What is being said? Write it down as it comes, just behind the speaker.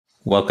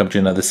Welcome to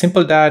another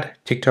Simple Dad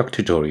TikTok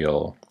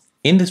tutorial.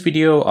 In this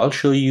video, I'll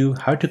show you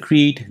how to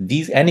create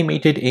these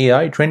animated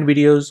AI trend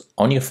videos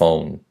on your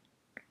phone.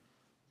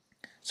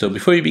 So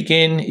before you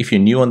begin, if you're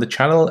new on the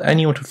channel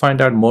and you want to find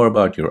out more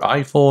about your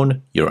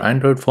iPhone, your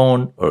Android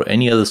phone, or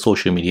any other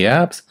social media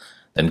apps,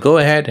 then go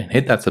ahead and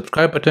hit that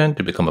subscribe button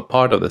to become a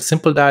part of the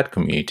Simple Dad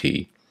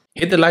community.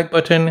 Hit the like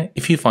button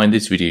if you find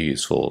this video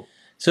useful.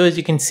 So as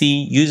you can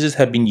see, users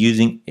have been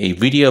using a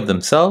video of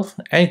themselves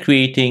and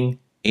creating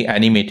an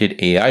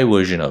animated AI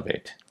version of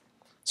it.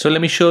 So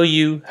let me show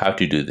you how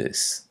to do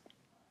this.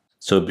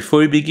 So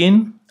before we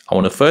begin, I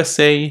want to first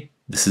say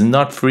this is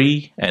not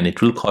free and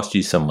it will cost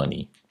you some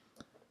money.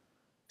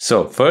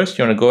 So first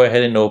you want to go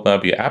ahead and open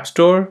up your App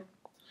Store,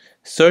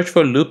 search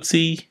for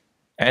Loopsie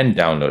and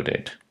download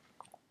it.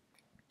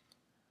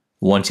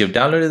 Once you've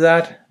downloaded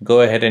that,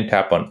 go ahead and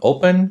tap on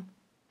Open.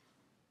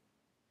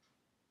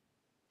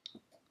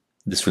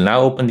 This will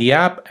now open the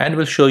app and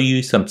will show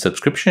you some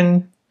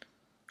subscription.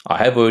 I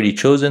have already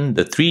chosen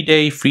the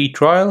 3-day free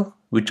trial,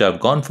 which I've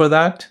gone for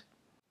that.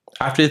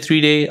 After the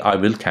 3-day, I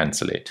will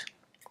cancel it.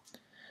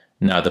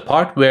 Now the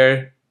part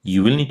where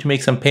you will need to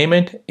make some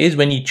payment is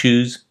when you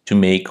choose to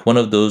make one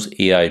of those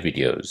AI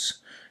videos.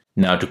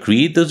 Now to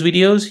create those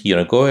videos, you're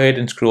going to go ahead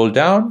and scroll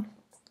down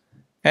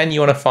and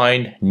you want to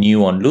find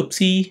New on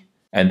Loopsie.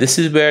 And this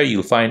is where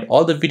you'll find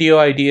all the video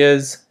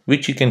ideas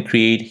which you can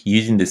create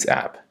using this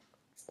app.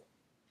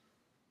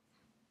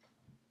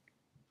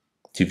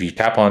 So if you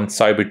tap on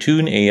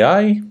CyberToon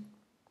AI,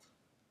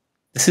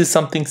 this is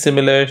something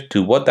similar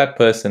to what that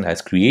person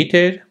has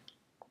created.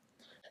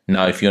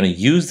 Now, if you want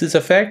to use this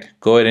effect,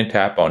 go ahead and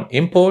tap on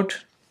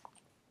Import.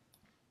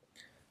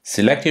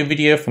 Select your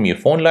video from your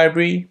phone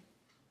library.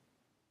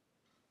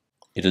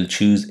 It'll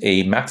choose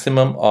a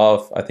maximum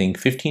of,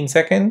 15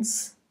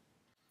 seconds.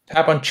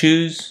 Tap on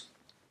Choose.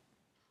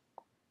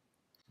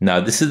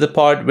 Now, this is the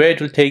part where it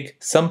will take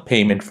some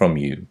payment from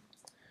you.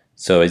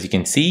 So as you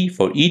can see,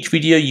 for each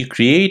video you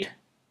create,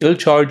 it'll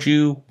charge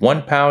you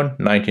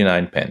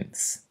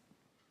 £1.99.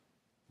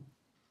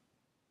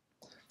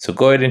 So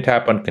go ahead and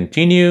tap on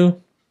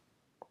Continue.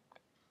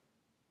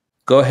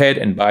 Go ahead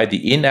and buy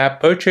the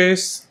in-app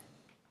purchase.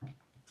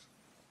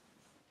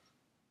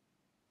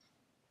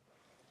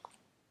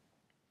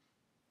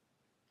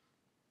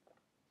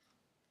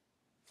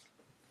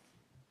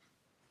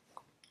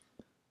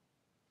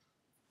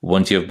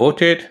 Once you've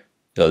bought it,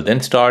 it'll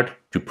then start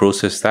to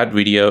process that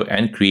video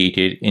and create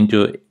it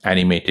into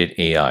animated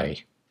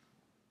AI.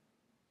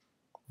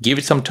 Give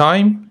it some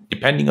time,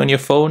 depending on your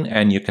phone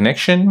and your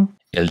connection,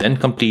 it'll then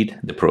complete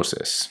the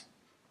process.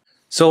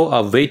 So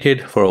I've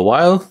waited for a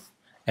while,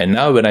 and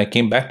now when I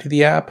came back to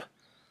the app,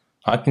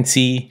 I can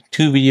see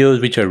 2 videos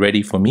which are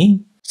ready for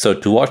me. So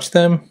to watch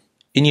them,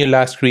 in your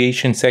last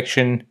creation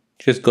section,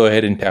 just go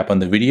ahead and tap on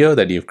the video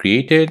that you've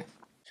created.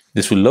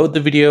 This will load the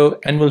video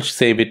and will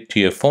save it to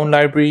your phone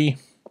library.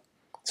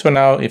 So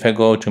now if I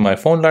go to my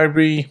phone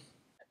library,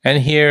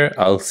 and here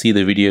I'll see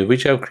the video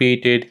which I've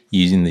created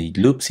using the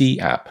Loopsie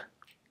app.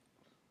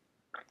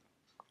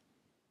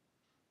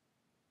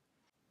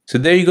 So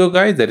there you go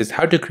guys, that is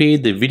how to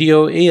create the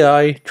video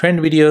AI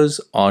trend videos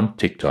on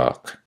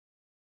TikTok.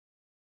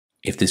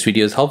 If this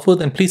video is helpful,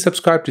 then please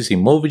subscribe to see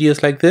more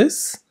videos like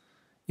this.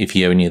 If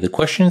you have any other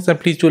questions, then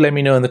please do let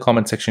me know in the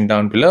comment section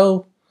down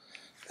below.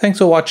 Thanks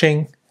for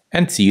watching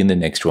and see you in the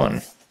next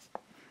one.